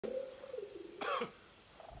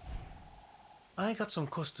I got some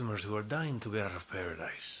customers who are dying to get out of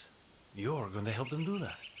paradise. You're going to help them do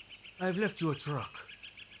that. I've left you a truck.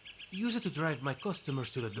 Use it to drive my customers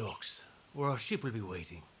to the docks, where our ship will be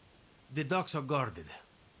waiting. The docks are guarded,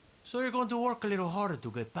 so you're going to work a little harder to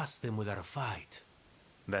get past them without a fight.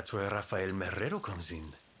 That's where Rafael Merrero comes in.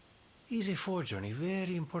 He's a forger and a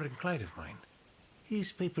very important client of mine.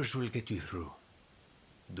 His papers will get you through.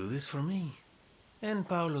 Do this for me, and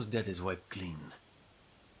Paolo's debt is wiped clean.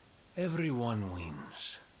 Everyone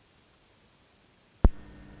wins.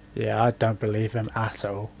 Yeah, I don't believe him at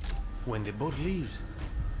all. When the boat leaves,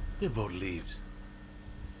 the boat leaves.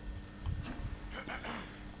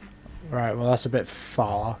 Right, well that's a bit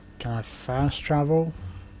far. Can I fast travel?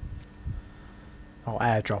 Oh,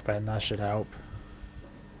 airdrop in, that should help.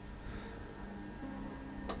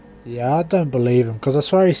 Yeah, I don't believe him, because I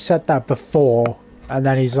swear he said that before, and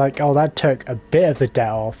then he's like, oh, that took a bit of the debt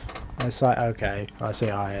off. And it's like, okay, I see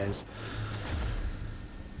how it is.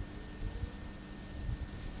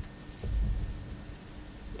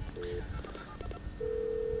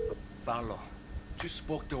 Paolo, just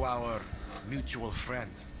spoke to our mutual friend,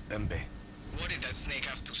 Bembe. What did that snake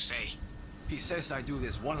have to say? He says I do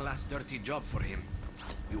this one last dirty job for him.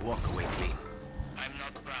 You walk away clean. I'm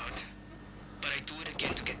not proud, but I do it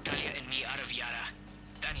again to get Talia and me out of Yara.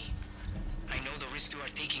 Danny, I know the risk you are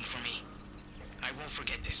taking for me. I won't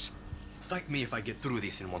forget this. Thank me if I get through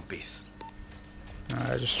this in one piece.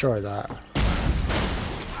 Alright, destroy that.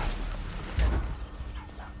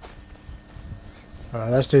 Alright,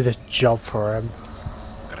 let's do the job for him.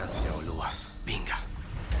 Gracias, Oluwas. Binga.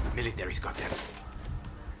 Military's got them.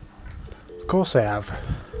 Of course they have.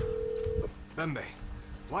 Bembe,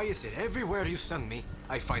 why is it everywhere you send me,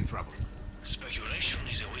 I find trouble? Speculation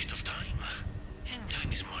is a waste of time. And time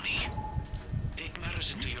is money. Take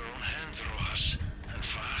matters into your own hands, Rojas. And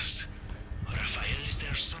fast. Rafael is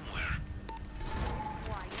there somewhere.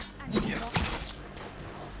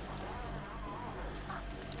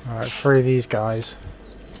 Alright, free these guys.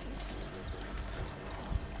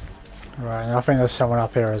 Right, and I think there's someone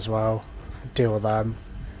up here as well. Deal with them.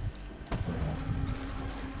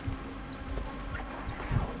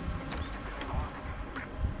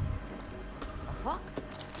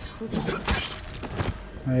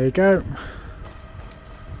 There you go.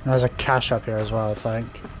 There's a cache up here as well, I think.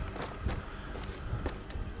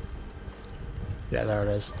 Yeah, there it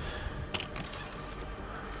is.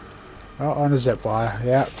 Oh, on a zip wire,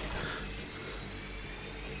 yep.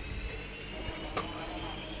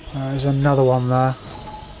 There's another one there.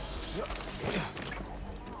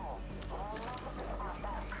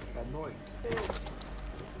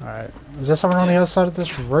 Alright, is there someone on the other side of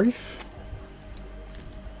this roof?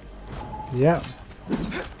 Yep.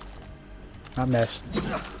 I missed.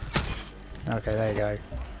 Okay, there you go.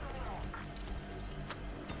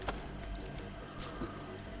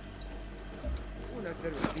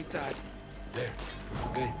 There.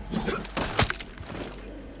 Okay.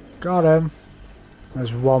 Got him.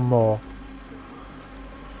 There's one more.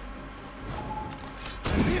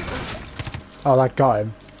 Oh, that got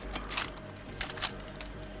him.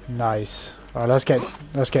 Nice. Alright,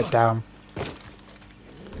 let's get down.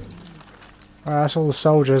 Alright, that's all the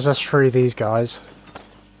soldiers. Let's free these guys.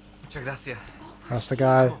 Muchas gracias. That's the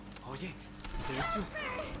guy. Oye, there's you.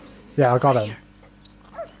 Yeah, I got him.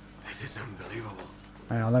 This is unbelievable.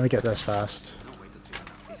 Hang on, let me get this first.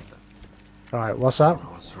 Alright, what's up?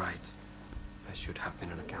 I was right. I should have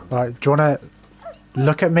been an accountant. Right, do you wanna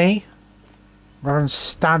look at me? Rather than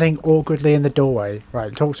standing awkwardly in the doorway.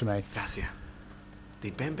 Right, talk to me. Gracias.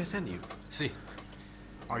 Did Bembe send you? Si.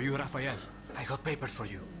 Are you Rafael? I got papers for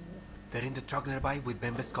you. They're in the truck nearby with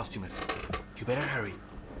Bembe's customers. You better hurry.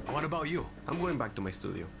 What about you? I'm going back to my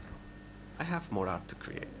studio. I have more art to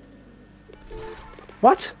create.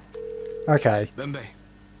 What? Okay. Bembe,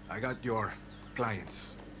 I got your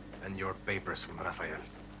clients and your papers from Rafael.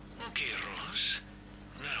 Okay, Rojas.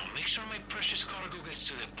 Now, make sure my precious cargo gets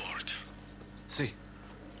to the port. Si.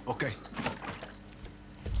 Okay.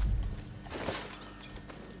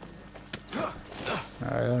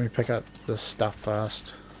 Alright, let me pick up the stuff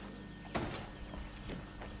first.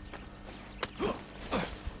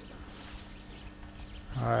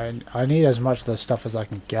 Alright, I need as much of this stuff as I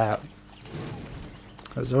can get.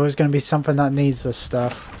 There's always going to be something that needs this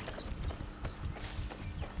stuff.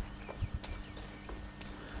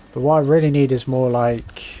 But what I really need is more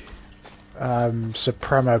like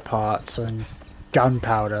Supremo parts and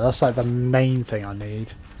gunpowder. That's like the main thing I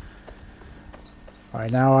need.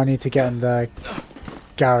 Alright, now I need to get in the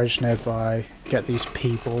garage nearby, get these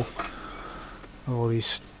people, all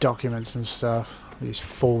these documents and stuff, these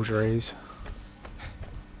forgeries.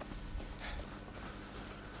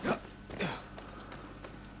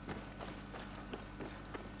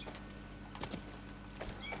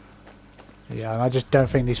 Yeah, and I just don't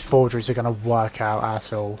think these forgeries are going to work out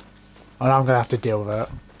at all. And I'm going to have to deal with it.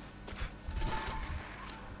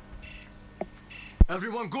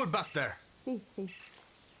 Everyone good back there?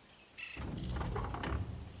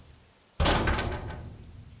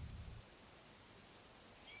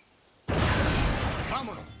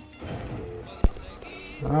 Vámonos.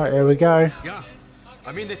 Alright, here we go. Yeah,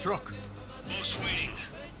 I'm in the truck. Boss waiting.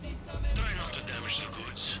 Try not to damage the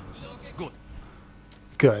goods. Good.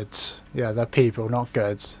 Goods. Yeah, they're people, not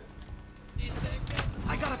goods.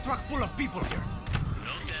 I got a truck full of people here.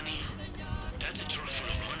 No, Danny. That's a truck full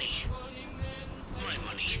of money. My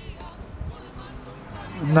money.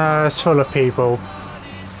 No, it's full of people.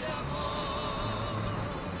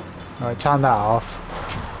 Alright, turn that off.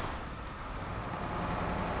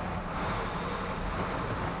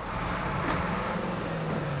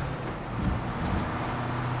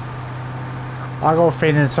 I got a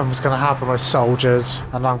feeling something's going to happen with soldiers,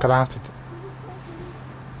 and I'm going to have to...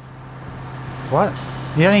 What?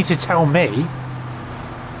 You don't need to tell me.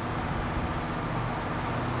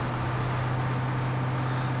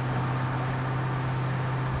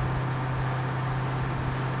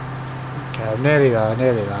 Okay, I'm nearly there,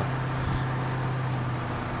 nearly there.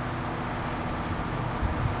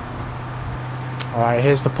 Alright,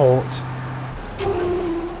 here's the port.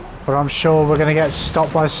 But I'm sure we're going to get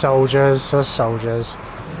stopped by soldiers. Soldiers.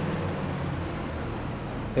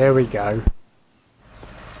 Here we go.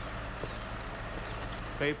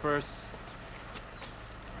 Papers.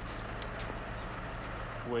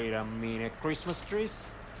 Wait a minute, Christmas trees?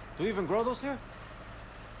 Do you even grow those here?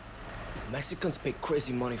 Mexicans pay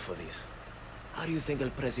crazy money for these. How do you think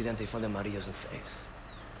El Presidente found the Marias in face?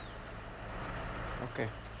 Okay.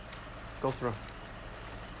 Go through.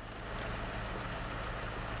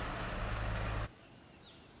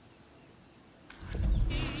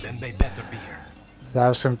 Bembe better be here. That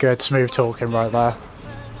was some good smooth talking right there.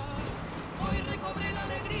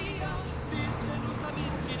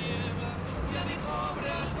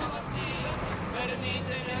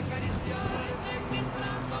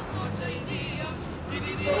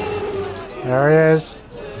 There he is.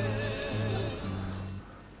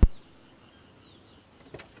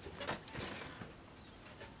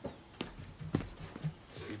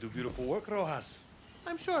 You do beautiful work, Rojas.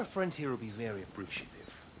 I'm sure our friends here will be very appreciative.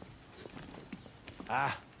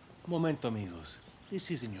 Ah, momento, amigos.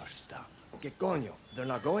 This isn't your stop. Que coño? They're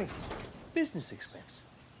not going? Business expense.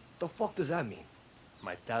 The fuck does that mean?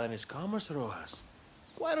 My talent is commerce, Rojas.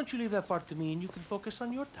 Why don't you leave that part to me and you can focus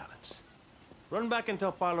on your talents? Run back and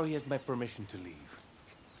tell Paulo he has my permission to leave.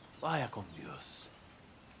 Vaya con Dios.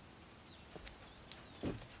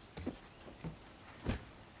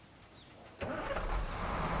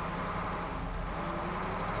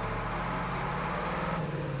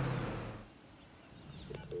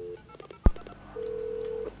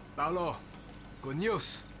 Paulo, good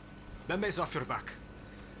news. Bembe's off your back.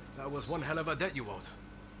 That was one hell of a debt you owed.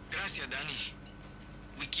 Gracias, Danny.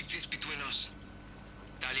 We keep this between us.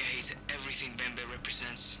 Talia hates everything Bembe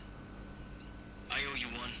represents. I owe you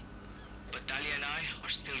one. But Talia and I are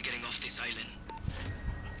still getting off this island.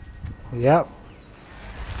 Yep.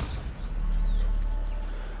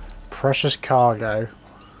 Precious cargo.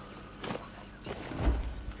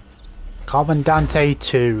 Comandante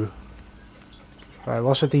 2. Right,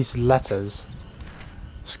 what's with these letters?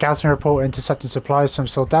 Scouting report intercepting supplies. Some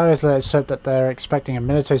soldados let it slip that they're expecting a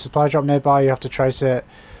military supply drop nearby. You have to trace it.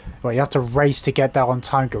 Well, you have to race to get there on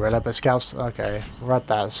time, Gorilla, but scouts... Okay, read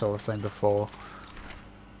that sort of thing before.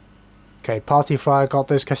 Okay, party flyer, got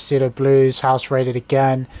those Castillo Blues, house raided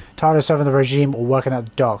again. Tired of serving the regime or working at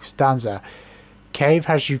the docks. Danza, Cave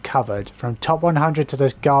has you covered. From top 100 to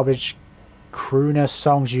those garbage crooner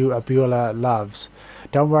songs you Abula loves.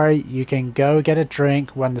 Don't worry, you can go get a drink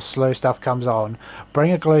when the slow stuff comes on.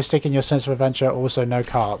 Bring a glow stick in your sense of adventure, also no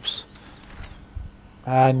carbs.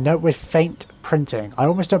 Note with faint printing. I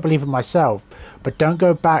almost don't believe it myself, but don't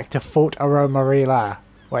go back to Fort Oro Marila.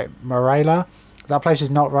 Wait, Marila? That place is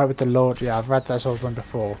not right with the Lord. Yeah, I've read that sort of one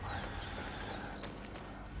before.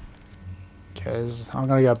 Because I'm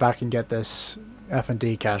going to go back and get this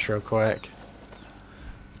F&D cash real quick.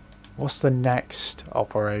 What's the next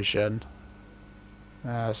operation?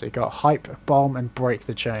 So you got hype, bomb, and break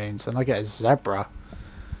the chains. And I get a zebra.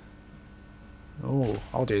 Oh,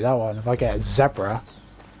 I'll do that one. If I get a zebra,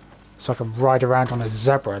 so I can ride around on a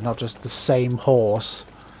zebra, not just the same horse.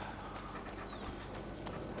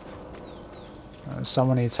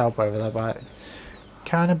 Someone needs help over there, but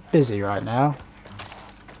kind of busy right now.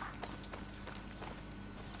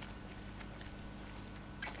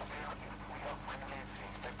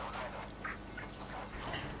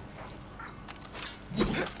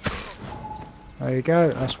 There you go,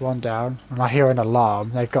 that's one down. And I hear an alarm.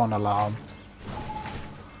 They've got an alarm.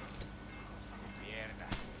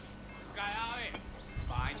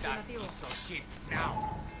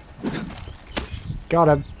 Got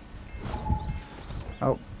him.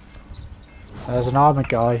 Oh. There's an armored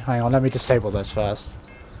guy. Hang on, let me disable this first.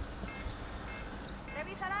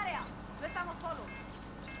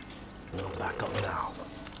 We'll back up now.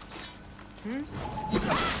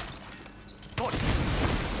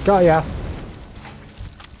 Got ya.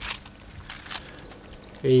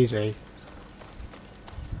 Easy.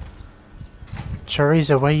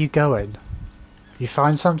 Chorizo, where you going? You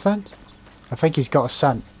find something? I think he's got a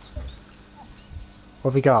scent.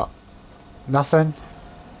 What have we got? Nothing?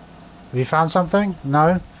 Have you found something?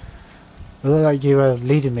 No? It looked like you were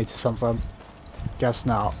leading me to something. Guess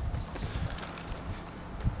not.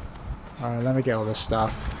 Alright, let me get all this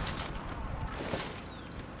stuff.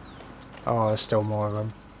 Oh, there's still more of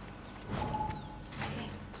them.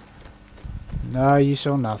 No, you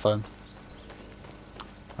saw nothing.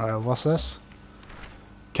 Alright, what's this?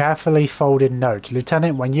 Carefully folded note.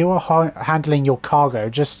 Lieutenant, when you are handling your cargo,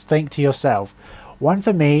 just think to yourself, one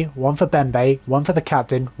for me, one for Bembe, one for the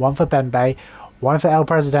captain, one for Bembe, one for El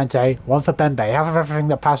Presidente, one for Bembe. Half of everything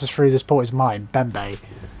that passes through this port is mine. Bembe.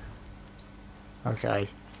 Okay.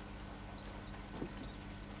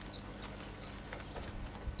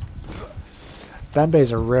 Bembe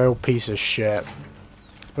is a real piece of shit.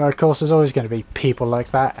 But of course there's always going to be people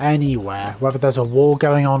like that anywhere, whether there's a war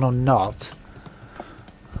going on or not.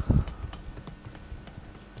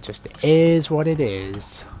 It just is what it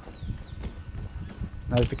is.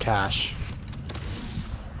 There's the cash.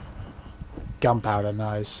 Gunpowder,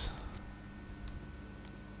 nice.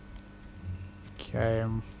 Okay.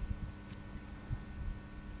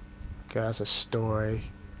 Okay, that's a story.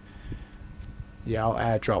 Yeah, I'll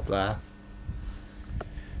airdrop there.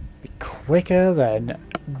 Be quicker than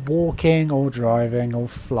walking or driving or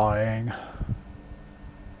flying.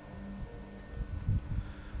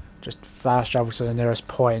 Just fast travel to the nearest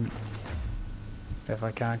point. If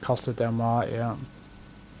I can. Costa del Mar, yeah.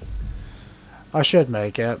 I should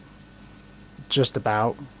make it. Just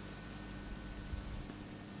about.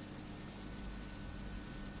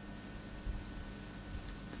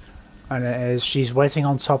 And it is, she's waiting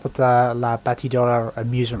on top of the La Batidora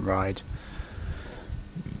amusement ride.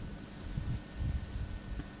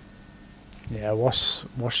 Yeah, what's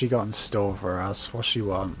she got in store for us? What's she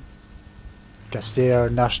want? Castillo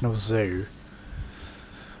National Zoo.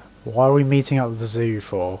 Why are we meeting at the zoo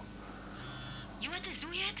for? You at the zoo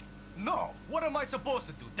yet? No! What am I supposed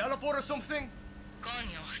to do? Teleport or something?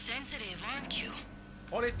 Coño, sensitive, aren't you?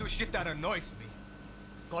 Only do shit that annoys me.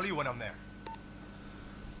 Call you when I'm there.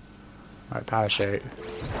 Right, parachute.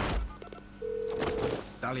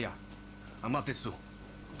 Talia, I'm at the zoo.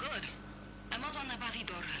 Good. I'm up on the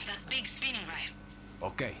Batidora, that big spinning ride.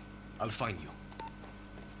 Okay, I'll find you.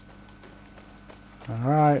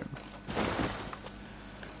 Alright.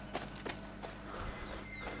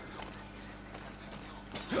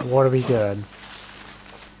 What are we doing?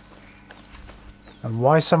 And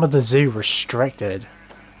why is some of the zoo restricted?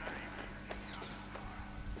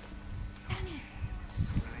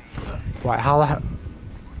 Right, how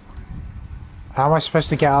am I supposed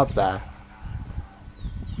to get up there?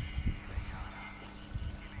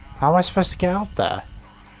 How am I supposed to get up there?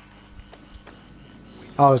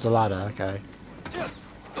 Oh, it's the ladder, okay.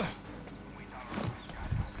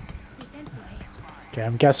 Okay,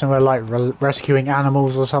 I'm guessing we're like rescuing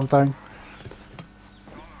animals or something.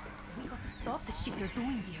 Stop the shit you're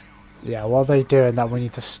doing here. Yeah, what are they doing that we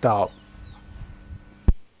need to stop?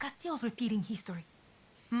 Castillo's repeating history.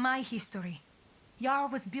 My history. Yara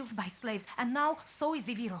was built by slaves, and now so is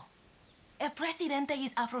Viviro. El Presidente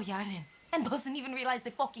is Afro-Yarden, and doesn't even realize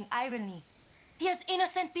the fucking irony. He has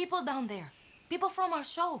innocent people down there. People from our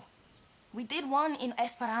show. We did one in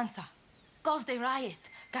Esperanza. Caused a riot.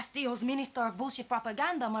 Castillo's minister of bullshit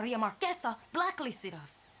propaganda, Maria Marquesa, blacklisted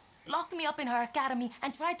us. Locked me up in her academy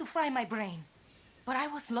and tried to fry my brain. But I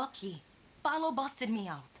was lucky. Paulo busted me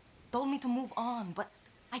out. Told me to move on, but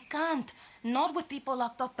I can't. Not with people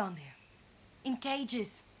locked up down there. In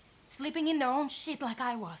cages. Sleeping in their own shit like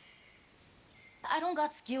I was. I don't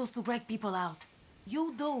got skills to break people out.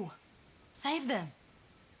 You do. Save them.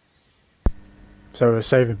 So we're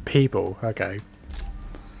saving people, okay.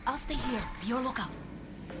 I'll stay here. Be your lookout.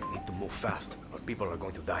 Need to move fast, or people are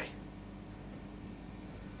going to die.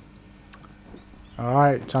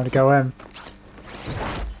 Alright, time to go in.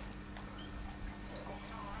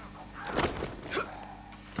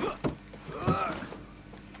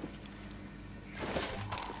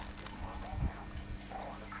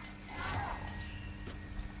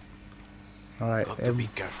 Alright, Got to be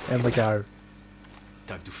careful. in we go.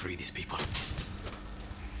 Time to free these people.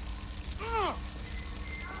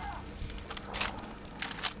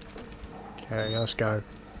 Okay, let's go.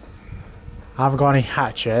 I haven't got any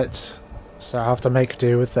hatchets, so I have to make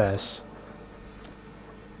do with this.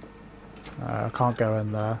 I can't go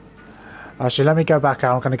in there. Actually, let me go back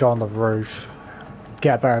out. I'm going to go on the roof.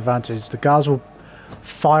 Get a better advantage. The guards will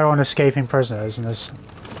fire on escaping prisoners, and there's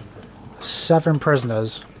 7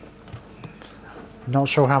 prisoners. Not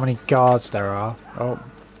sure how many guards there are. Oh.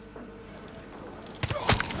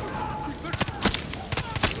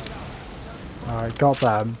 Alright, got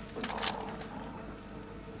them.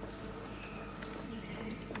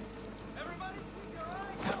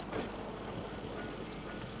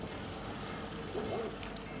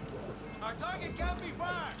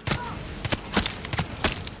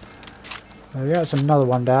 There we go, it's another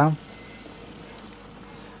one down.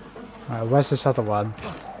 Alright, where's this other one?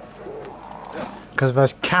 Because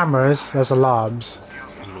there's cameras, there's alarms.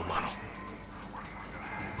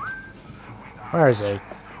 Where is he?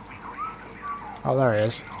 Oh, there he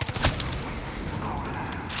is.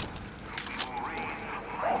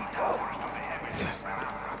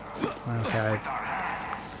 Okay.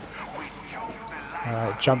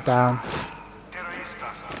 Alright, jump down.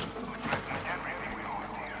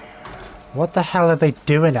 What the hell are they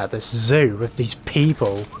doing at this zoo with these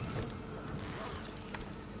people?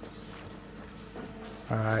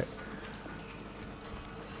 Alright.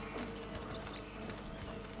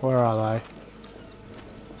 Where are they?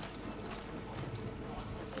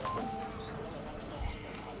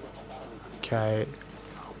 Okay.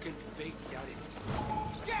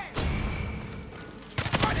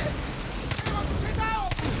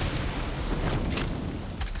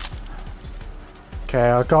 Okay,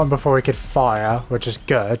 I got him before he could fire, which is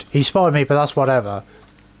good. He spotted me, but that's whatever.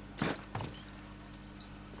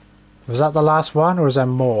 Was that the last one, or is there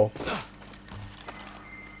more?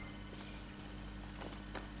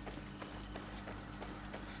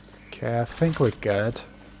 Okay, I think we're good.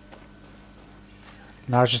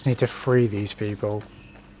 Now I just need to free these people.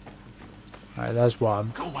 Alright, there's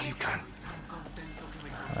one. Go while you can.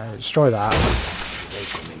 Alright, destroy that.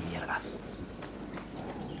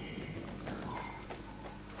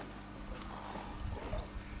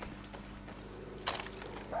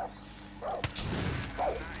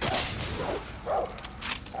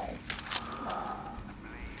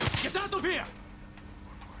 Get out of here!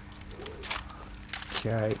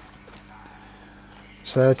 Okay.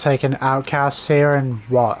 So they're taking outcasts here and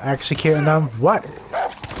what? Executing them? What?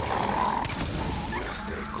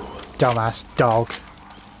 Dumbass dog.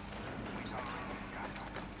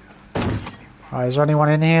 Alright, is there anyone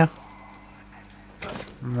in here?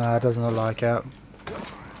 No, it doesn't look like it.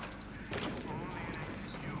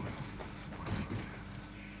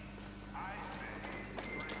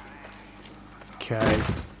 Okay.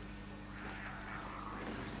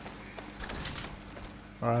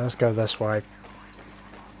 Alright, let's go this way.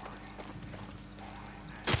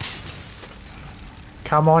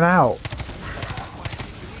 Come on out.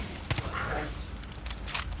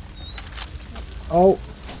 Oh.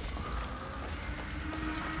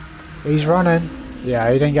 He's running.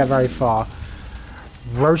 Yeah, he didn't get very far.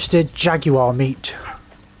 Roasted jaguar meat.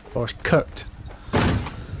 Or it's cooked.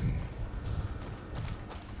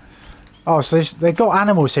 Oh, so they've got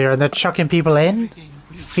animals here and they're chucking people in?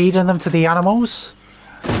 Feeding them to the animals?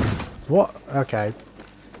 What? Okay.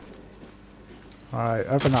 Alright,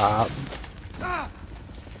 open that up.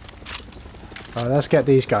 Alright, let's get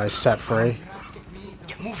these guys set free.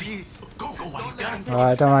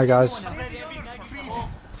 Alright, don't worry guys.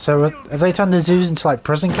 So have they turned the zoos into like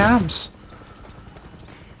prison camps?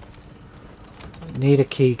 Need a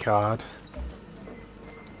key card.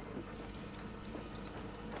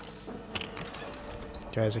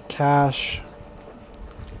 Okay, there's a cache.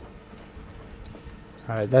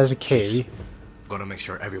 Alright, there's a key. Gotta make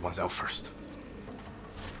sure everyone's out first.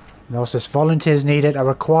 And also, volunteers needed. I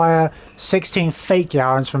require 16 fake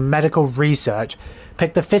yarns from medical research.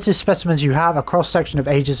 Pick the fittest specimens you have. A cross-section of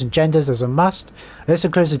ages and genders as a must. This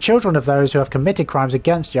includes the children of those who have committed crimes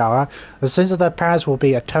against Yara. The sins of their parents will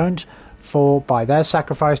be atoned for by their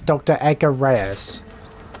sacrifice. Dr. Edgar Reyes.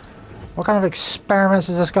 What kind of experiments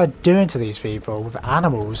is this guy doing to these people with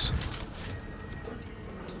animals?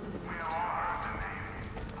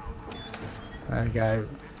 There we go.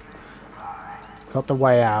 Got the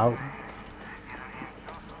way out.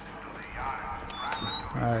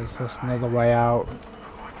 Alright, so that's another way out.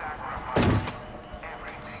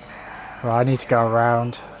 Right, I need to go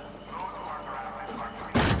around.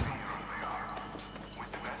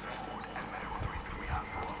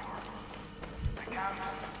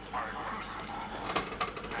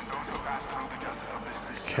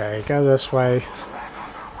 Okay, go this way.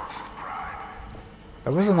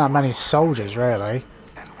 There wasn't that many soldiers, really.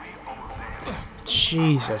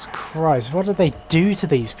 Jesus Christ, what did they do to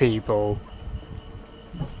these people?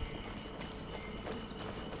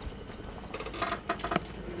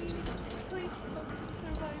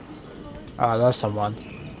 Oh, there's someone.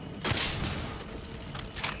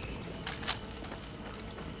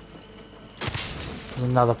 There's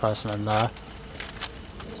another person in there.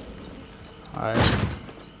 Alright.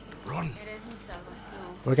 Run!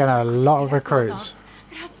 We're getting a lot of recruits.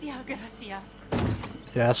 Yeah,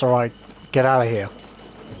 that's alright. Get out of here.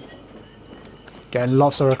 Getting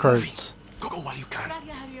lots of recruits. Go while you can.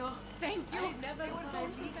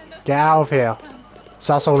 Get out of here.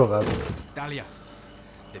 So that's all of them. Dahlia,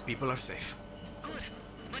 the people are safe. Good,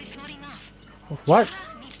 but it's not enough. What?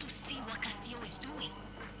 Yara needs to see what Castillo is doing.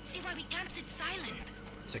 See why we can't sit silent.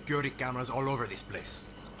 Security cameras all over this place.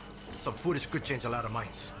 Some footage could change a lot of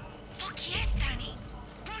minds. Fuck yes, Danny.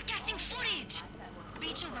 Broadcasting footage.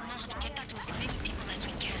 Rachel will know how to get that to as many people as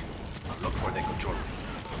we can. Look for the control.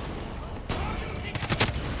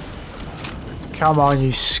 Come on,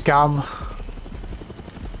 you scum.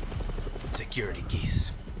 Security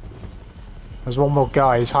keys. There's one more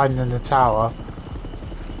guy, he's hiding in the tower.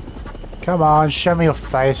 Come on, show me your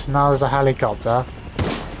face. Now there's a helicopter.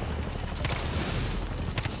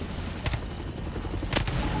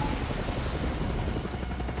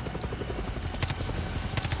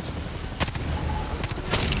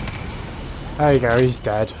 There you go, he's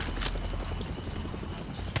dead.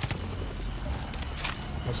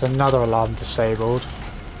 There's another alarm disabled.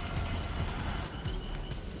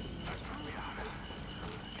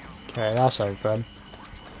 Okay, that's open.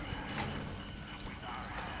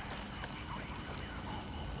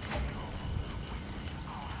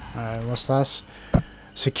 What's this?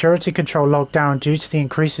 Security control locked down due to the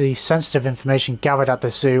increasingly sensitive information gathered at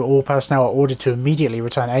the zoo. All personnel are ordered to immediately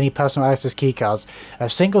return any personal access keycards. A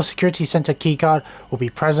single security center keycard will be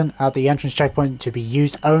present at the entrance checkpoint to be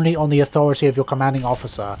used only on the authority of your commanding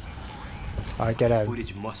officer. Alright, get in.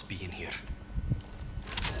 Footage must be in here.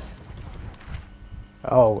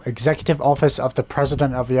 Oh, Executive Office of the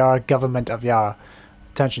President of Yara, Government of Yara.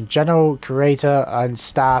 Attention, General, Curator, and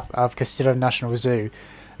staff of Castillo National Zoo.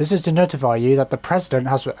 This is to notify you that the President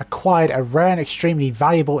has acquired a rare and extremely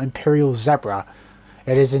valuable Imperial Zebra.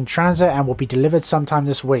 It is in transit and will be delivered sometime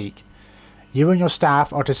this week. You and your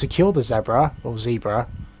staff are to secure the zebra, or zebra,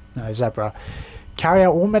 carry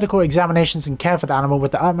out all medical examinations and care for the animal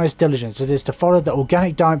with the utmost diligence. It is to follow the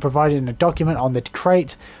organic diet provided in a document on the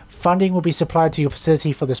crate. Funding will be supplied to your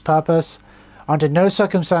facility for this purpose. Under no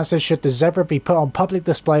circumstances should the zebra be put on public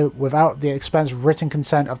display without the express written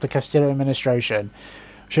consent of the Castillo administration.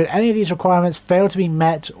 Should any of these requirements fail to be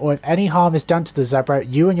met, or if any harm is done to the zebra,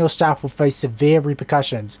 you and your staff will face severe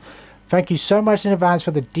repercussions. Thank you so much in advance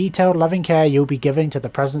for the detailed, loving care you'll be giving to the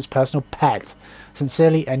President's personal pet.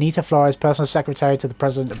 Sincerely, Anita Flores, Personal Secretary to the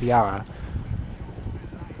President of Yara.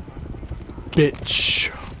 Bitch.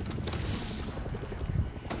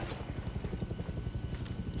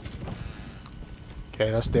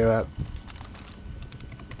 Okay, let's do it.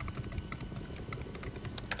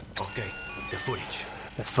 Okay, the footage.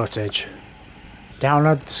 The footage.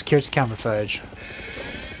 Download the security camera footage.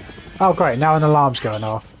 Oh great, now an alarm's going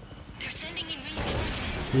off. They're sending in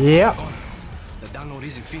reinforcements. Yep. The download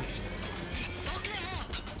isn't finished. Lock them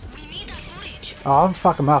up. We need that footage. Oh, I'm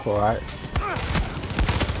fucking up, alright.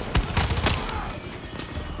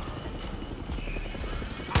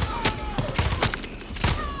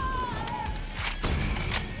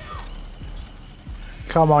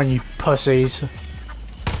 Come on, you pussies.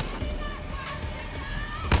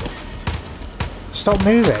 Stop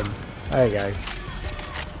moving. There you go.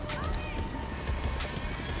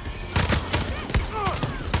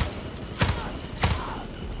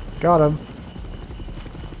 Got him.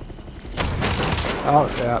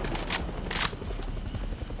 Oh, yeah.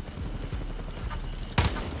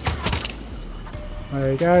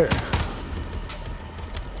 There you go.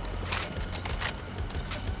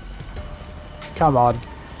 Come on.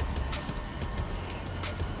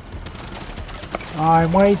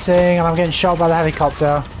 I'm waiting and I'm getting shot by the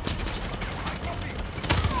helicopter.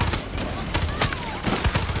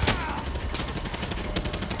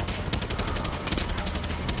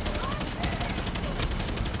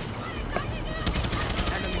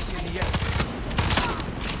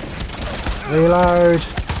 Reload.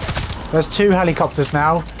 There's 2 helicopters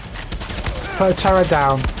now. Put a turret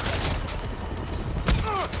down.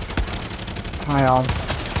 Hang on.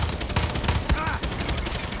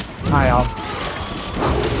 Hang on.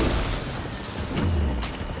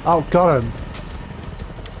 Oh, got him.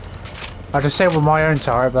 I disabled my own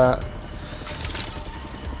turret, but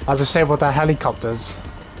I disabled their helicopters.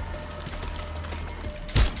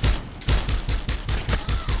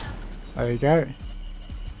 There you go.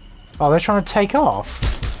 Oh, they're trying to take off.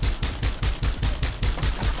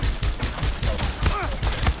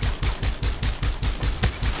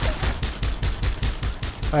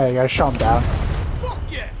 There you go, shot him down. Fuck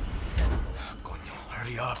yeah! Coño,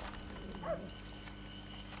 hurry up.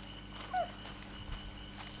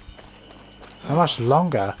 How much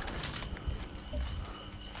longer?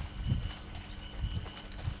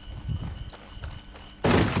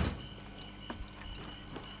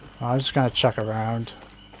 I'm just gonna check around.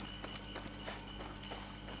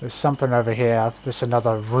 There's something over here. There's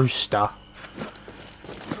another rooster.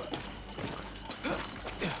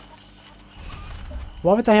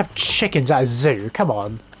 Why would they have chickens at a zoo? Come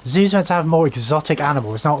on. Zoos meant to have more exotic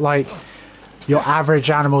animals, not like your average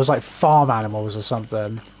animals like farm animals or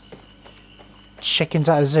something. Chickens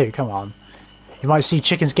at a zoo, come on. You might see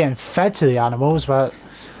chickens getting fed to the animals, but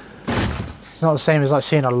it's not the same as like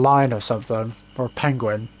seeing a lion or something, or a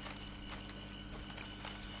penguin.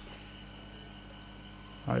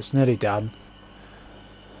 Oh, it's nearly done.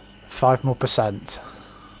 5% more.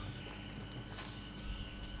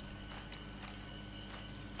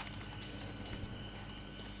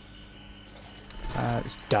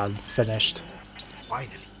 It's done. Finished.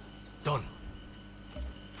 Finally. Done.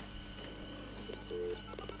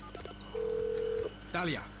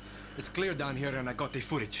 Talia, it's clear down here and I got the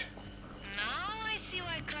footage. Now I see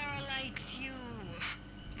why Clara likes you.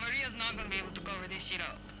 Maria's not gonna be able to cover this shit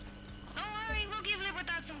up. Don't worry, we'll give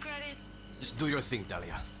Libertad some credit. Just do your thing,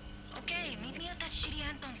 Talia. Okay, meet me at that shitty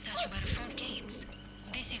Anton statue by the front gates.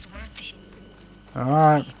 This is worth it.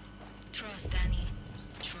 Alright. Trust, Danny.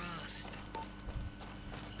 Trust.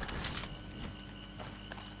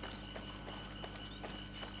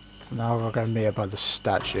 Now we're going to meet up by the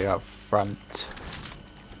statue up front.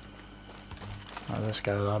 Right, let's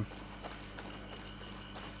go then.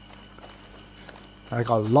 I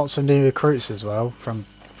got lots of new recruits as well from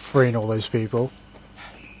freeing all those people.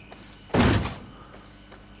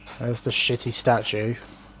 There's the shitty statue.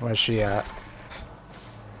 Where's she at?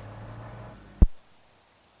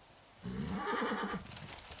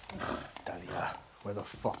 Talia, where the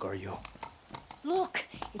fuck are you? Look,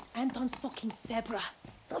 it's Anton's fucking zebra.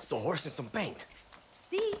 That's the horse in some paint.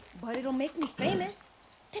 See, but it'll make me famous.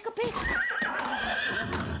 Take a pic. Hurry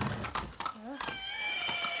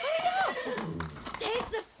up! Take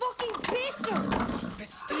the fucking picture! Keep it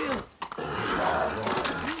still.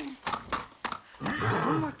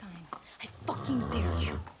 One more time. I fucking dare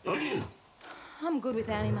you. I'm good with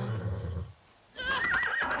animals.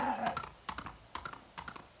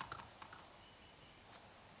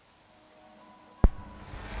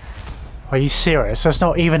 Are you serious? That's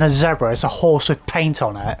not even a zebra, it's a horse with paint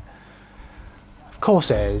on it. Of course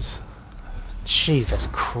it is. Jesus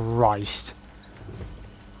Christ.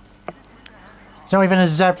 It's not even a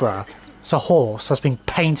zebra. It's a horse that's been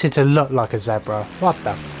painted to look like a zebra. What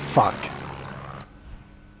the fuck?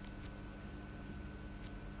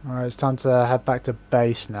 Alright, it's time to head back to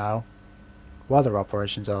base now. What other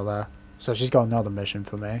operations are there? So she's got another mission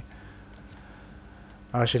for me.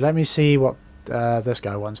 Actually, let me see what this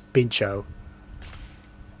guy wants. Bincho.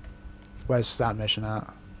 Where's that mission at?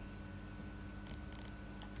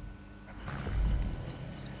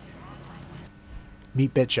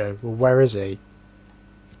 Meet Bicho. Well, where is he?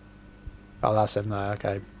 Oh, that's him there.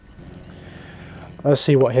 Okay. Let's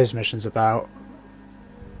see what his mission's about.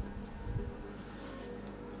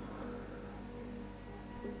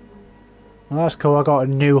 Well, that's cool. I got a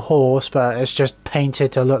new horse, but it's just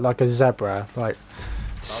painted to look like a zebra. Like,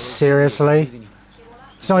 seriously?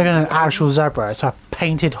 It's not even an actual zebra. It's a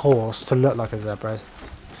painted horse to look like a zebra.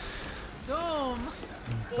 Zoom!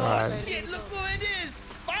 Right. Oh shit, look who it is!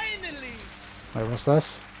 Finally! Wait, what's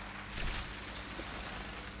this?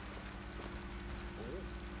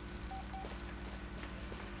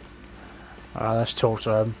 Alright, let's talk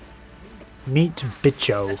to him. Meet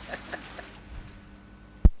Bicho.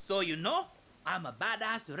 So you know, I'm a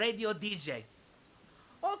badass radio DJ.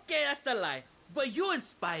 Okay, that's a lie. But you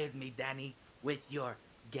inspired me, Danny, with your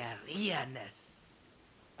guerrilla-ness.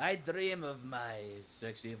 I dream of my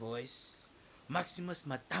sexy voice, Maximus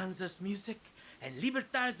Matanza's music, and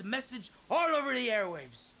Libertad's message all over the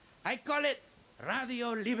airwaves. I call it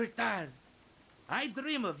Radio Libertad. I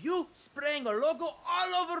dream of you spraying a logo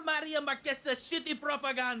all over Maria Marquesa's shitty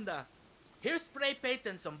propaganda. Here's spray paint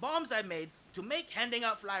and some bombs I made to make handing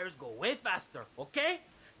out flyers go way faster, okay?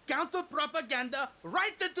 Counter propaganda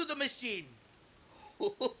right into the machine.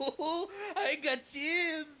 I got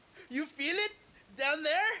chills. You feel it? Down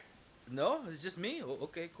there? No, it's just me. Oh,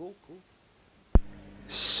 okay, cool.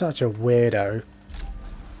 Such a weirdo.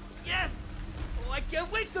 Yes! Oh, I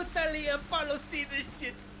can't wait to Talia and Paulo see this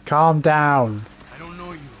shit. Calm down. I don't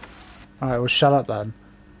know you. Alright, well shut up then.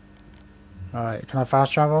 Alright, can I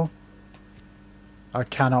fast travel? I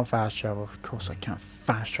cannot fast travel. Of course I can't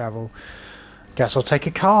fast travel. Guess I'll take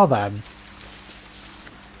a car then.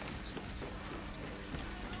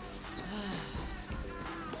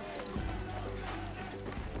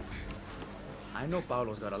 I know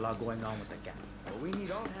Paulo's got a lot going on with the camp, but we need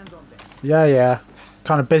all hands on deck. Yeah.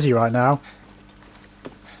 Kind of busy right now.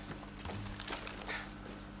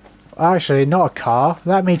 Actually, not a car.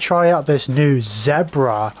 Let me try out this new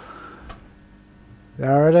Zebra.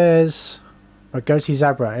 There it is. A goatee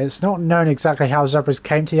Zebra. It's not known exactly how zebras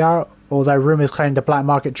came to Yara, although rumours claim the black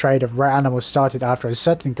market trade of rare animals started after a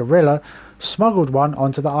certain gorilla smuggled one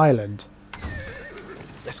onto the island.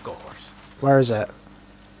 Let's go, horse. Where is it?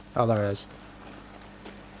 Oh, there it is.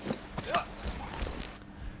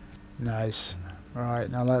 Nice. Right,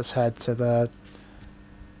 now let's head to the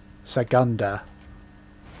Segunda.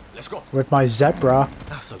 Let's go. With my Zebra.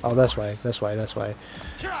 Oh, this horse. way, this way, this way.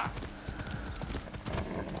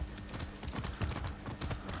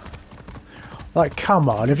 Like, come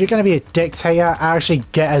on, if you're going to be a dictator, actually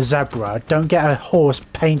get a zebra. Don't get a horse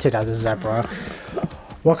painted as a zebra.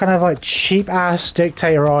 What kind of, like, cheap-ass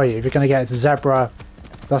dictator are you if you're going to get a zebra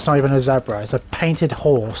that's not even a zebra? It's a painted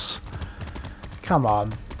horse. Come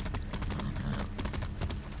on.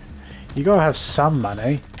 You gotta have some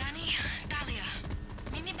money. Danny, Talia,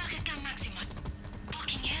 meet me back at Camp Maximus.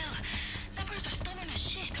 Fucking hell, zebras are stubborn as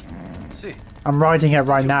shit. See. I'm riding it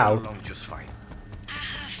right now. Along just fine.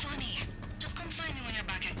 Funny. Just come find me when you're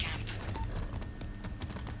back at camp.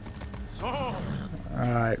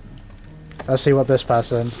 Alright. Let's see what this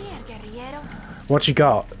person... Here, guerrillero. What you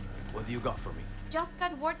got? What do you got for me? Just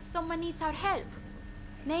got word someone needs our help.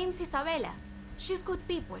 Name's Isabella. She's good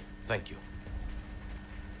people. Thank you.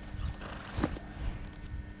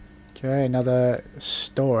 Okay, another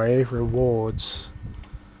story. Rewards.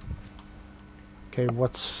 Okay,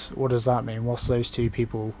 what does that mean? What's those two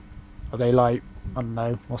people? Are they like... I don't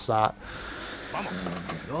know. What's that? Vamos.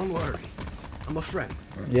 Don't worry. I'm a friend.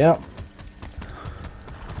 Yep.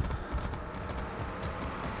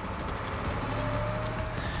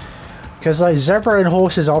 Because like zebra and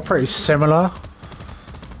horses are pretty similar.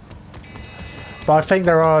 But I think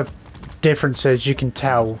there are differences you can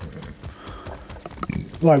tell.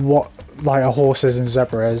 Like what like a horse is and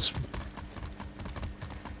zebra is.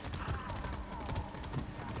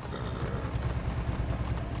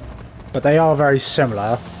 But they are very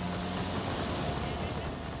similar.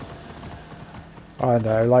 I don't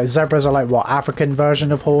know, like zebras are like what, African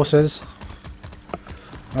version of horses?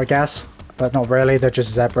 I guess. But not really, they're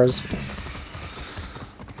just zebras.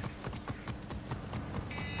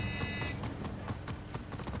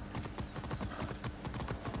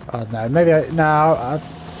 I don't know, maybe no,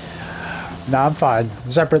 I'm fine.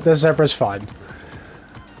 The zebra's fine.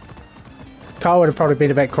 Car would have probably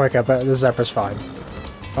been a bit quicker, but the zebra's fine.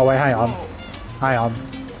 Oh wait, hang on. Hang on.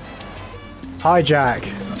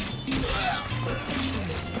 Hijack.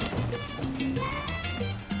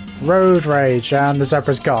 Road rage, and the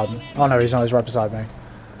zebra's gone. Oh no, he's not, he's right beside me.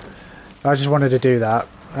 I just wanted to do that.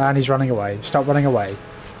 And he's running away. Stop running away.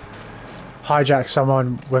 Hijack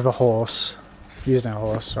someone with a horse. Using a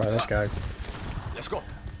horse. Alright, let's go. Let's go.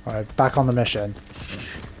 Alright, back on the mission.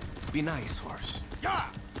 Be nice, horse.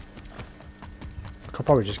 Could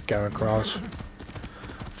probably just go across.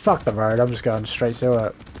 Fuck the road, I'm just going straight to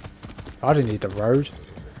it. I didn't need the road.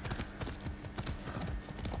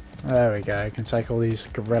 There we go, can take all these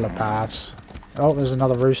gorilla paths. Oh, there's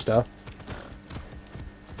another rooster.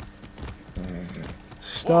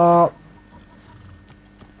 Stop!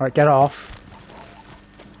 Alright, get off.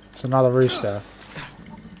 It's another rooster.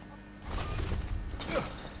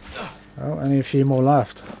 Oh, only a few more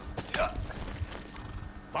left.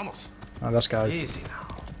 Vamos. Oh, let's go. Easy now.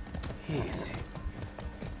 Easy.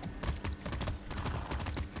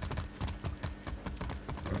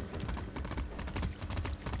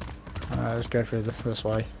 Let's go through this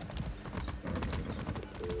way.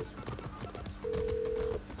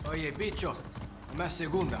 Oye, bicho. I'm at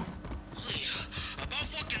Segunda. About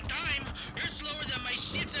fucking time. You're slower than my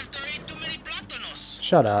shits after I ate too many plátanos.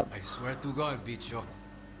 Shut up. I swear to God, bicho.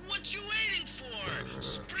 What you waiting for?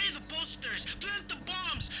 Spray the posters, plant the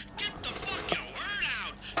bombs, get the fucking word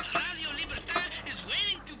out. Radio Libertad is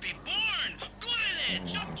waiting to be born.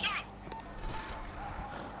 Córrele, chop chop.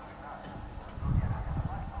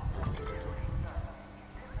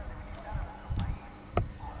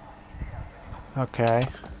 Okay.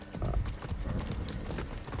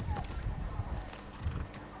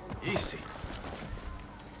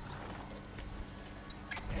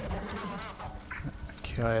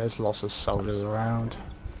 Okay, there's lots of soldiers around.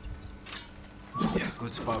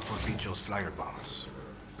 Good spot for Bicho's flyer bombs.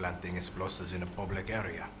 Planting explosives in a public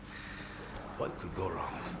area. What could go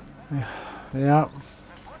wrong? Yeah.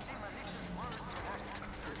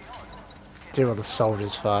 Deal with the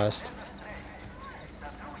soldiers first.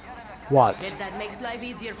 What? That makes life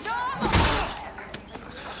easier.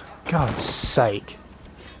 God's sake.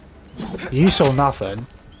 You saw nothing.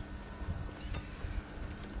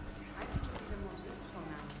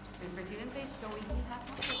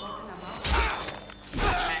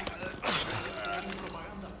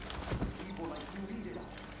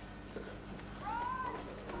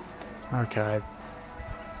 Okay.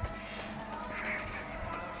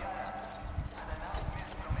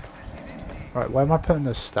 Right, where am I putting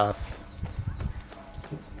this stuff?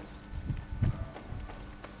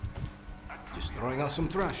 Just throwing out some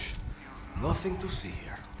trash. Nothing to see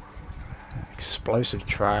here. Explosive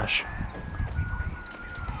trash.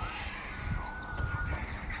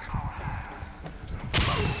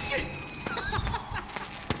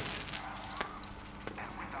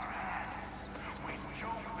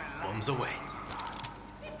 Bombs away.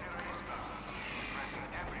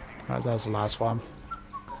 Right, there's the last one.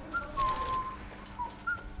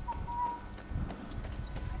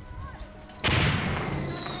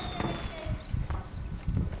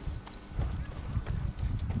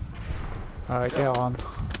 Alright, get on.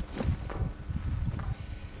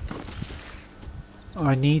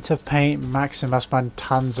 I need to paint Maximus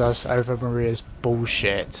Matanzas over Maria's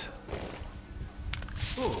bullshit.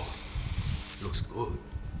 Oh, looks good.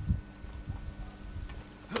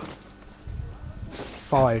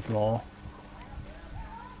 5 more.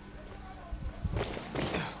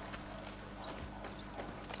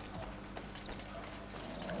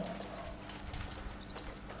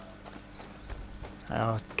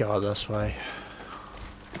 I'll go this way.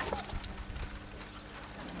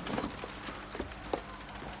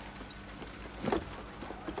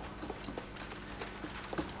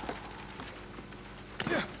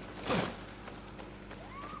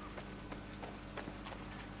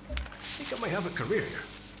 I think I might have a career here.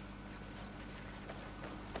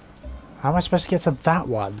 How am I supposed to get to that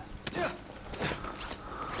one?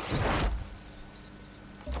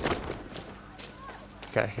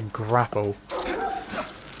 Okay, I can grapple.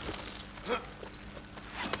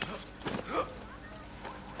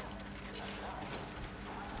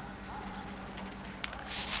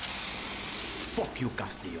 Fuck you,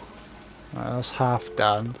 Castillo. Right, that's half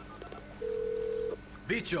done.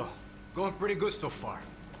 Bicho, going pretty good so far.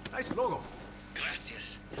 Nice logo.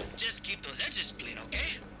 Gracias. Just keep those edges clean,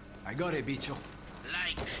 okay? I got it, Bicho.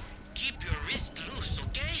 Like, keep your wrist loose,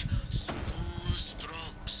 okay? Smooth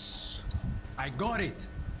strokes. I got it.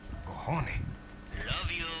 Cojones.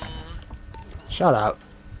 Love you. Shut up.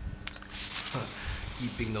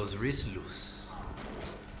 Keeping those wrists loose.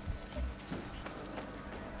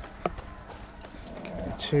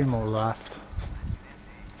 Okay, 2 more left.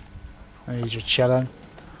 And he's just chilling.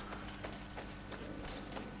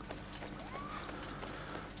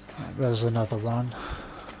 Right, there's another one.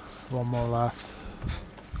 1 more left.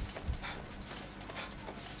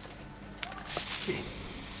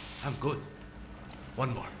 I'm good.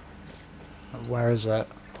 1 more. Where is it?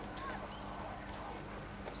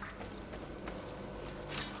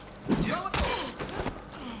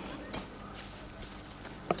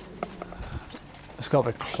 It's got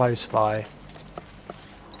to be close by.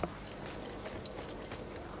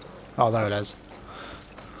 Oh, there it is.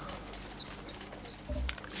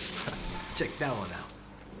 Check that one out.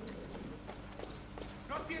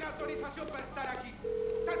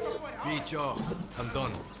 Bicho, I'm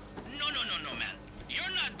done. No, man.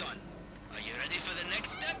 You're not done. Are you ready for the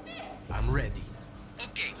next step? I'm ready.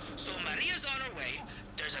 Okay, so Maria's on her way.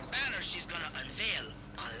 There's a banner she's gonna unveil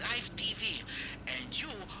on live TV, and you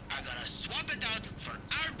are gonna swap it out for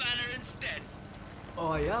our banner instead.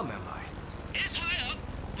 Oh, I am I? It's high up,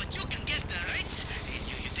 but you can get there, right? And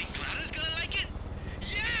you think Clara's gonna like it?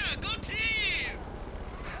 Yeah, go team!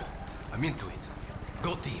 I'm into it.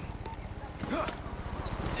 Go team.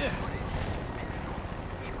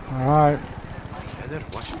 Alright. Better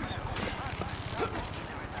watch myself.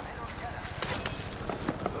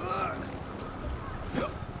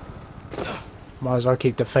 Might as well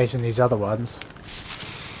keep defacing these other ones.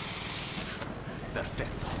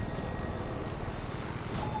 Perfect.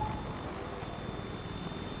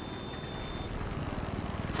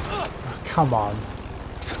 Oh, come on.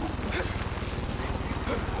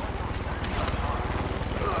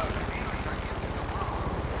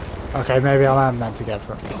 Okay, maybe I am meant to get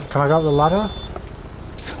through. Can I go up the ladder?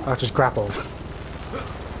 I'll just grapple.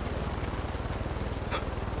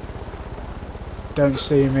 Don't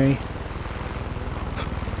see me.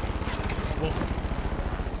 Whoa.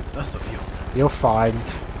 That's a few. You're fine.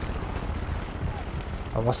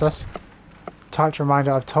 Oh, what's this? Typed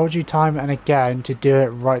reminder, I've told you time and again to do it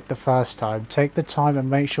right the first time. Take the time and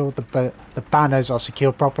make sure the banners are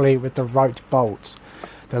secured properly with the right bolts.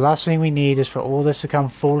 The last thing we need is for all this to come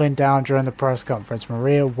falling down during the press conference.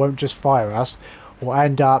 Maria won't just fire us. We'll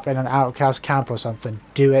end up in an outcast camp or something.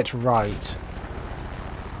 Do it right.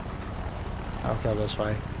 I'll go this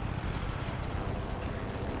way.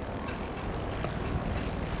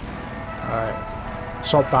 Alright.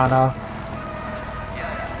 Swap banner.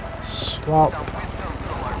 Swap.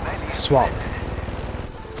 Swap.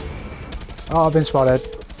 Oh, I've been spotted.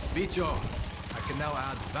 Bicho, I can now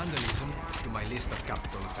add vandalism to my list of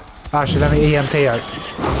capital offenses. Actually, let me EMP out.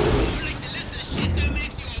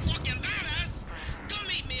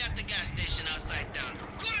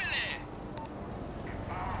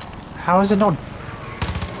 How is it not?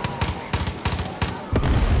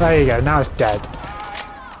 There you go, now it's dead.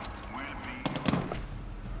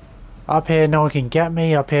 Up here no one can get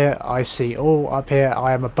me, up here I see all, up here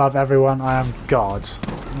I am above everyone, I am God.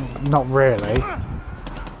 Not really.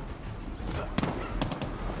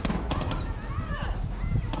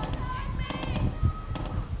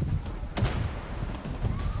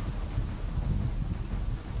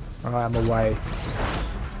 Alright, I'm away.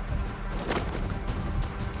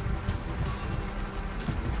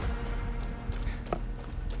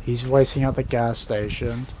 He's waiting at the gas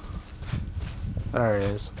station. There he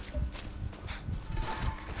is.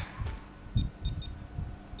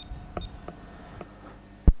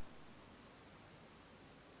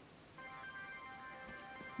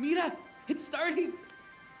 Mira, it's starting.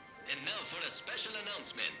 And now for a special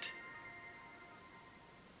announcement.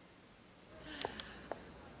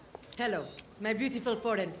 Hello, my beautiful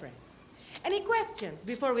foreign friends. Any questions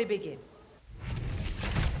before we begin?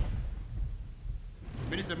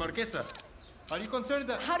 Minister Marquesa, are you concerned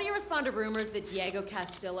that... How do you respond to rumors that Diego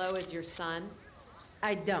Castillo is your son?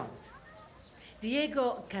 I don't.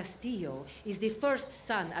 Diego Castillo is the first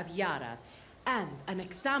son of Yara and an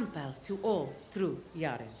example to all true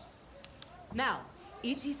Yarans. Now,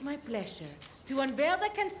 it is my pleasure to unveil the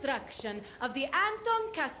construction of the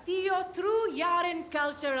Anton Castillo True Yaran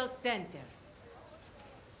Cultural Center.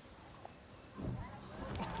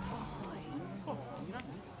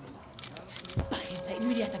 Bájenla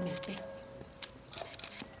inmediatamente.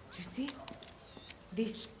 You see?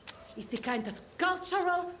 This is the kind of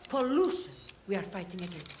cultural pollution we are fighting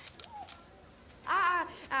against.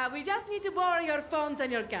 We just need to borrow your phones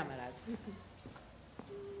and your cameras.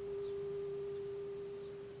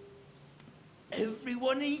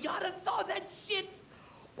 Everyone in Yara saw that shit!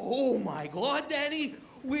 Oh my god, Danny!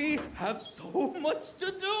 We have so much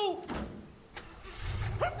to do!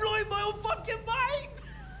 I'm blowing my own fucking mind!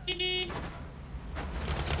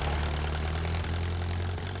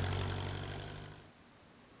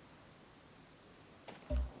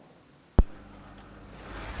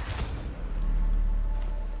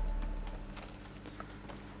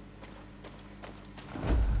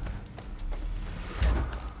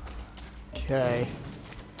 Okay.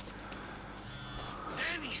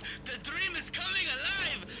 Danny, the dream is coming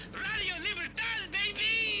alive! Radio Libertad,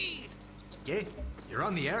 baby! ¿Qué? You're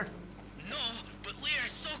on the air? No, but we are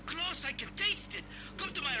so close I can taste it.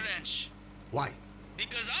 Come to my ranch. Why?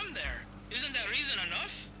 Because I'm there. Isn't that reason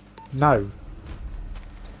enough? No.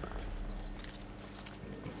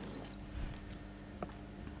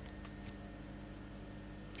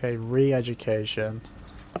 Okay, re-education.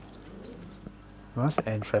 Well, that's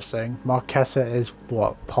interesting. Marquesa is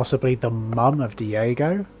what? Possibly the mum of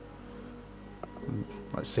Diego?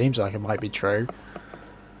 Well, it seems like it might be true.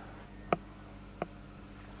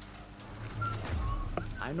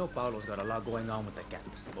 I know Paulo's got a lot going on with the cat,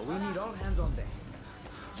 but we need all hands on deck.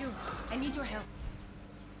 I need your help.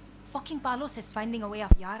 Fucking Paulo says finding a way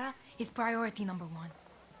off Yara is priority #1.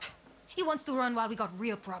 He wants to run while we got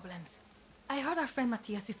real problems. I heard our friend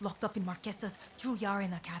Matias is locked up in Marquesa's True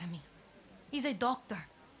Yaran Academy. He's a doctor,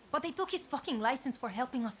 but they took his fucking license for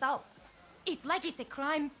helping us out. It's like it's a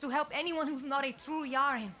crime to help anyone who's not a true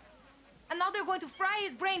Yaran. And now they're going to fry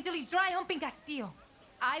his brain till he's dry humping Castillo.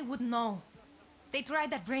 I would know. They tried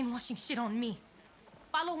that brainwashing shit on me.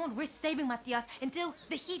 Paulo won't risk saving Matias until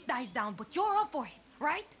the heat dies down, but you're up for it,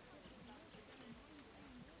 right?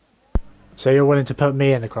 So you're willing to put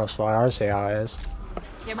me in the crossfire, I see how it is.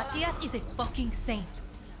 Yeah, Matias is a fucking saint.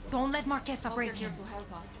 Don't let Marquesa break him.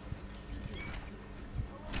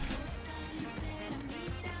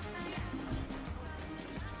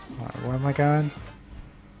 Right, where am I going?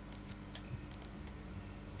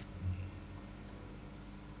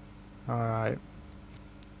 Alright.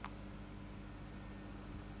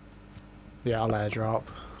 Yeah, I'll airdrop.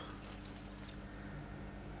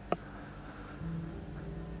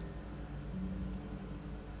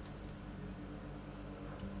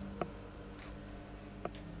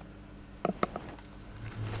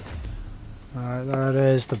 Alright, there it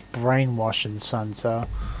is, the brainwashing center.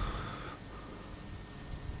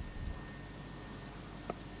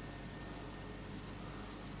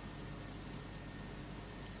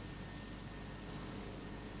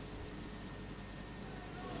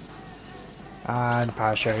 And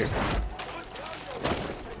parachute.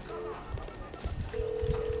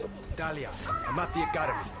 Talia, I'm at the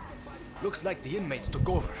academy. Looks like the inmates took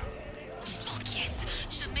over. Fuck yes.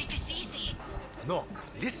 Should make this easy. No,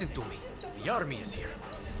 listen to me. The army is here.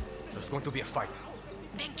 There's going to be a fight.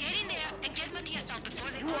 Then get in there and get Matias out before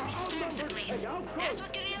the army storms the place. That's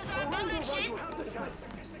what guerrillas are about and shit.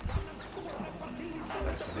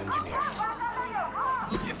 There's an engineer.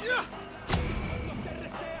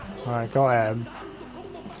 Alright, got him.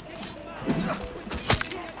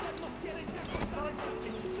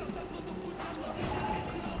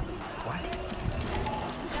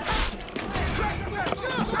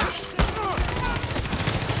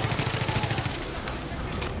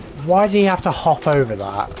 Why do you have to hop over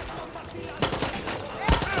that?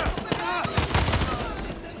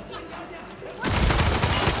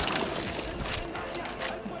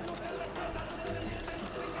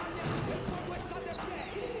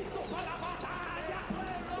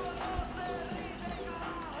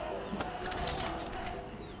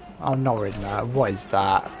 I'm not reading that. What is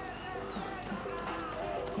that?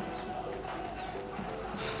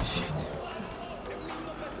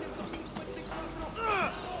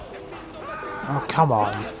 Oh, come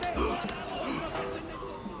on.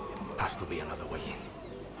 Has to be another way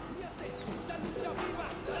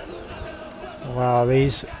in. Wow,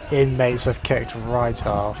 these inmates have kicked right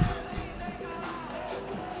off.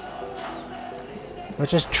 We're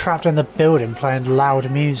just trapped in the building playing loud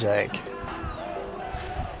music.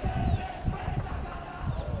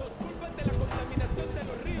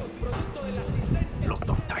 Locked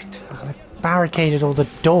up tight. They barricaded all the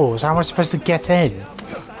doors. How am I supposed to get in?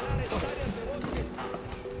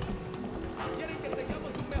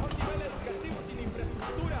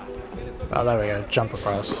 Oh, there we go. Jump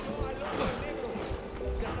across.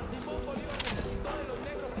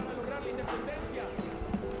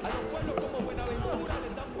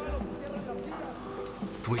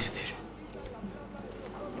 Twisted.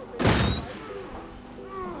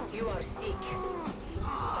 You are sick.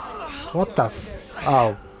 What the f...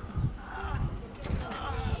 Oh.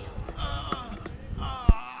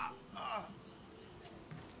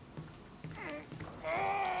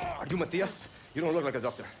 Are you Matias? You don't look like a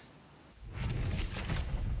doctor.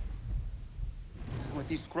 What,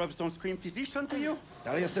 these scrubs don't scream physician to you?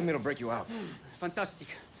 Talia sent me to break you out. Fantastic.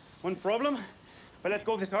 One problem? If I let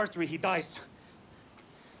go of this artery, he dies.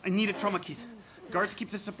 I need a trauma kit. Guards keep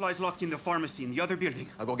the supplies locked in the pharmacy in the other building.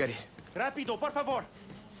 I'll go get it. Rápido, por favor.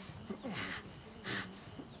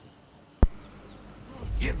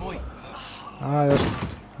 Here, boy. Alright,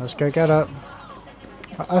 let's go get it.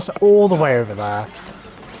 That's all the way over there.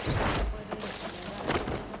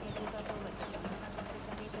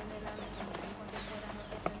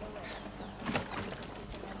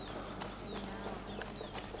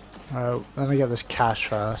 Oh, let me get this cash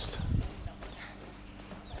first.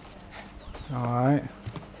 Alright.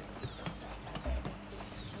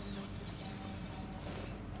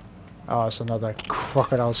 Oh, it's another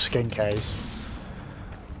crocodile skin case.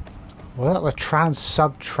 What? The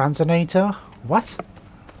sub-transinator? What?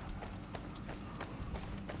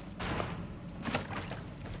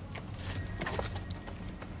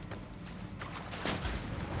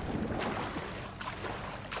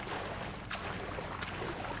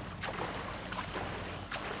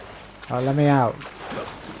 Alright, let me out.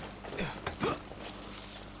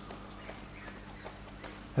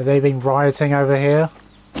 Have they been rioting over here?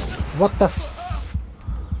 What the f...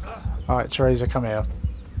 Alright, Teresa, come here.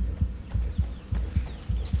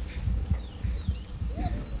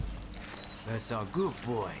 That's a good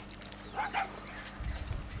boy.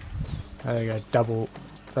 There you go, double.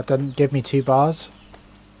 That didn't give me 2 bars.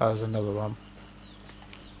 That was another one.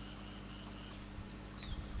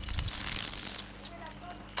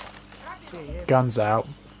 Guns out.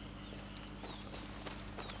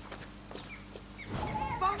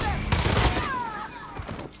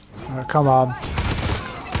 Oh, come on.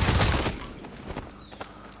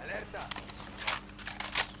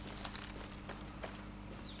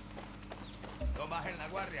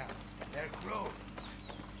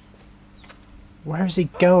 Where is he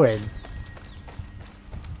going?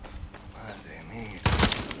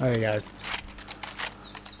 There you go.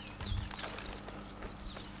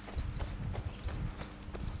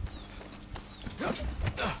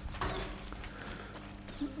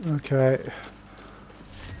 Okay.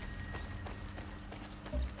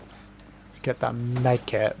 Let's get that med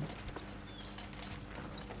kit.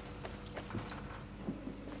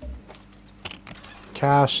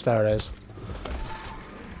 Cash, there it is.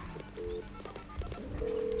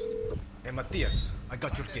 Hey, Matthias, I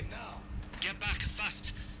got your kit. Get back,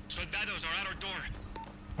 fast. Soldados are at our door.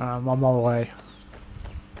 I'm on my way.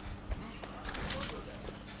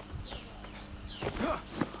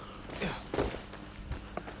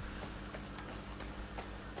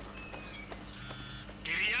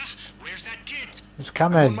 Where's that kid? It's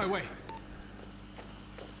coming. I'm on my way.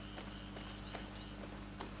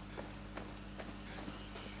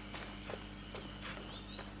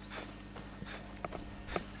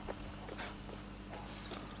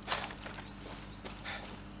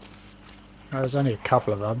 Oh, there's only a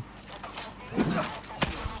couple of them.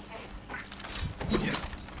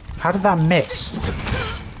 How did that miss?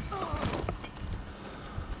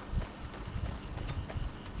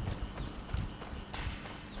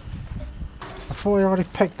 I thought we already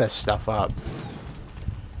picked this stuff up.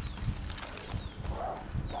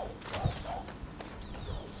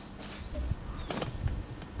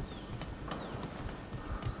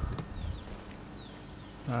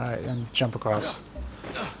 Alright, and jump across.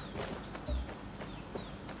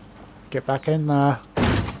 Get back in there.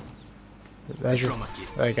 There's your...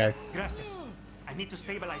 There you go. Gracias. I need to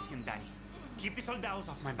stabilize him, Danny. Keep the soldados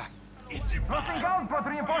off my back. Nothing down, but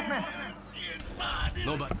reinforcements.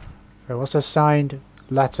 Okay, what's a signed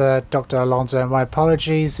letter, Dr. Alonso? My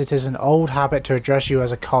apologies. It is an old habit to address you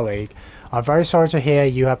as a colleague. I'm very sorry to hear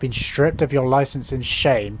you have been stripped of your license in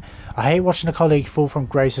shame. I hate watching a colleague fall from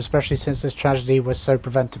grace, especially since this tragedy was so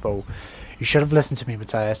preventable. You should have listened to me,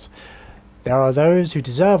 Matthias. There are those who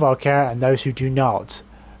deserve our care and those who do not.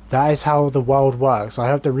 That is how the world works. I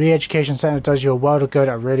hope the Re-Education Center does you a world of good.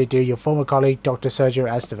 I really do. Your former colleague, Dr. Sergio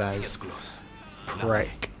Estevez.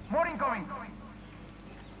 Prick. More incoming.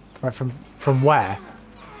 Right, from where?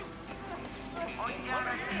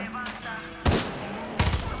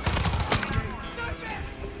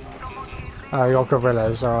 Oh, you're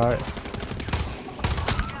gorillas, alright.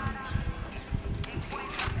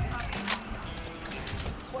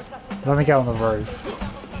 Let me get on the roof.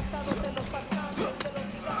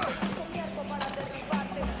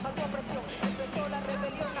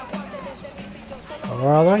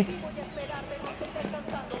 Where are they?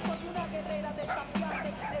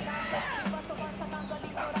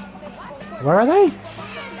 Where are they?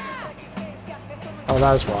 Oh,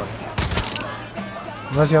 there's one.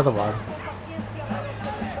 Where's the other one?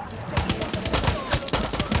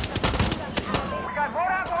 We got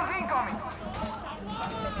more assholes incoming.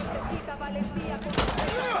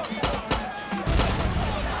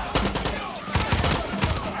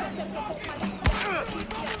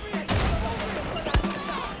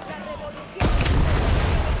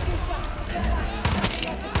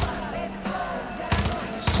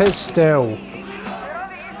 Sit still.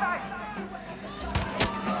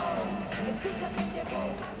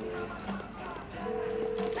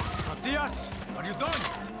 Matthias, are you done?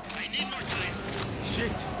 I need more time.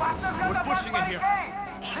 Shit, we're pushing in here.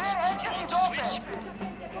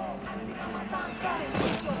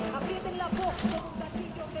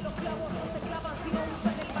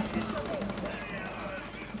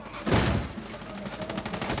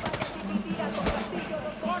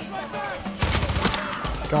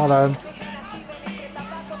 Got him.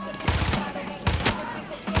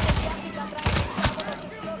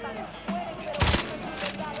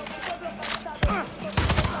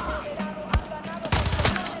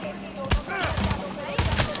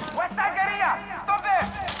 West side guerrilla! Stop there!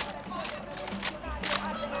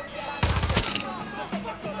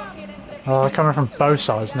 Oh, they're coming from both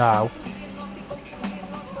sides now.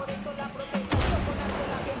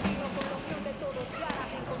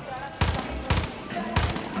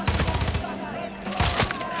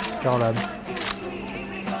 Got him.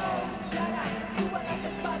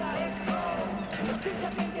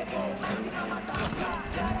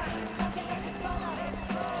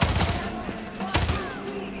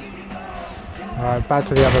 Alright, back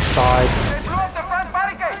to the other side. They blew up the front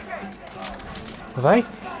barricade! Are they?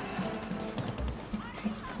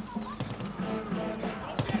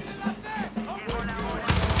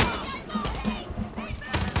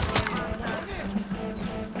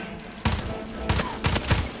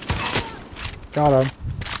 Got him.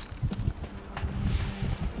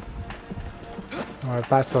 Alright,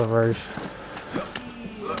 back to the roof.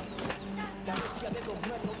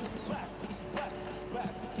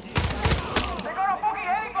 They got a fucking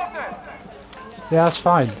helicopter! Yeah, that's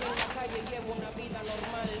fine.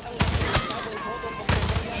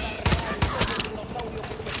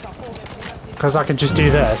 Because I can just do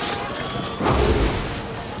this.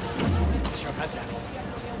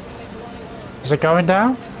 Is it going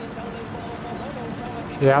down?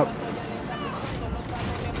 Yep.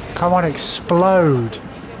 Come on, explode.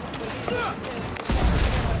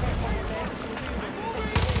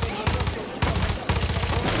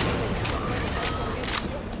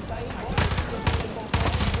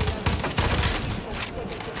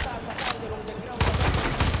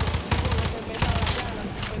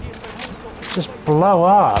 Just blow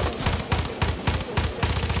up.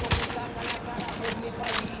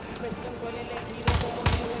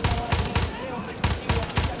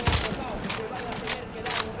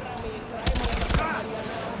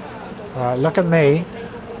 Alright, look at me.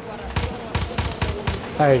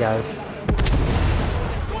 There you go.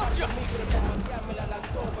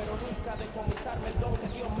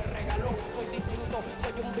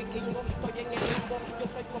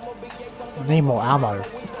 I need more ammo.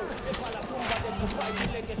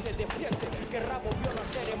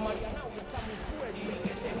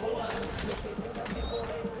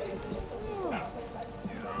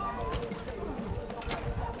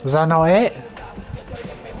 Is that not it?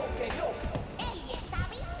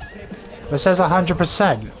 It says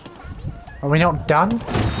 100%. Are we not done?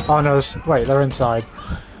 Oh no, wait, they're inside.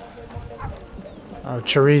 Oh,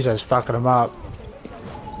 Chorizo's fucking them up.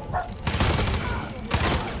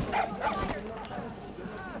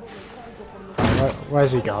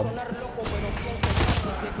 Where's he gone?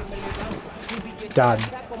 Done.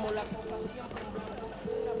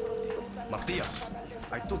 Matias,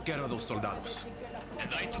 I took care of those soldados.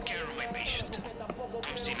 And I took care of my patient.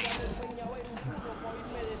 Come see me.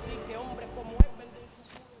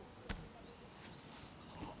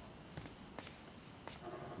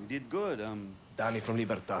 You did good, Danny from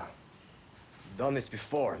Libertad. You've done this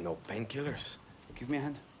before, no painkillers. Give me a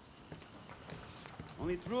hand.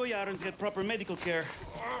 Only true Yarans get proper medical care.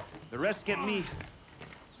 The rest get me.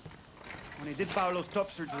 When I did Paolo's top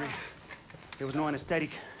surgery, there was no anesthetic.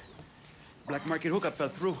 Black market hookup fell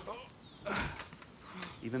through.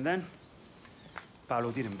 Even then,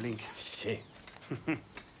 Paolo didn't blink. Shit.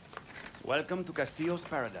 Welcome to Castillo's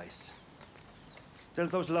paradise. Tell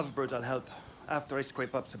those lovebirds I'll help after I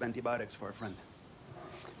scrape up some antibiotics for a friend.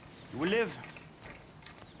 You will live.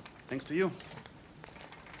 Thanks to you.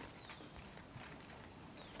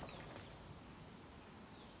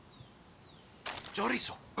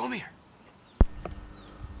 Chorizo, come here.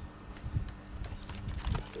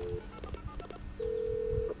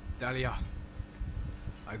 Dalia,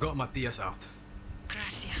 I got Matias out.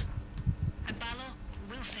 Gracias. And Paolo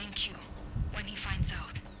will thank you when he finds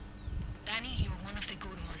out. Danny, you're one of the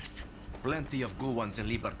good ones. Plenty of good ones in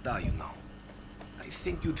Libertad, you know. I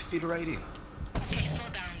think you'd fit right in. Okay, slow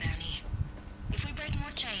down, Danny. If we break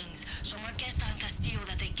more chains, show Marquesa and Castillo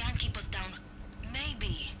that they can't keep us down,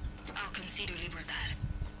 maybe I'll consider Libertad.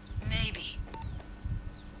 Maybe.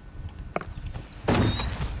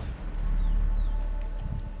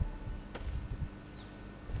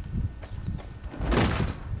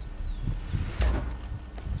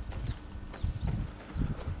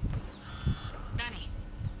 Danny,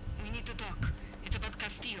 we need to talk. It's about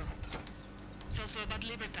Castillo. It's also about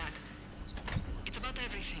Libertad. It's about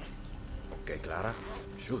everything. Okay, Clara,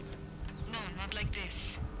 shoot. No, not like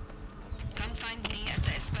this. Come find me at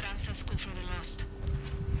the Esperanza School for the Lost.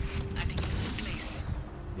 I think it's the place.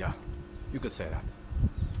 Yeah, you could say that.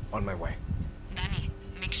 On my way. Danny,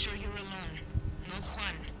 make sure you're alone. No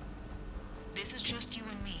Juan. This is just you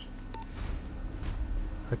and me.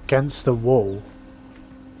 Against the wall.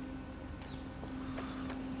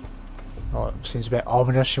 Oh, it seems a bit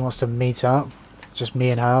ominous. She wants to meet up. Just me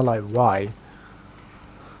and her, like, why?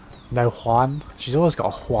 No Juan? She's always got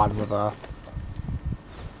a Juan with her.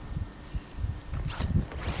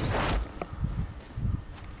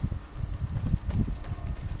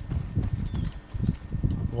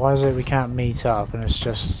 Why is it we can't meet up and it's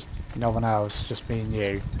just no one else, just me and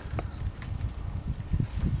you?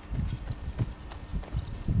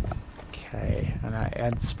 Okay, and at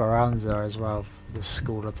Esperanza as well, the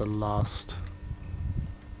School of the Lost.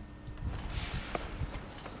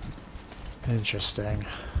 Interesting.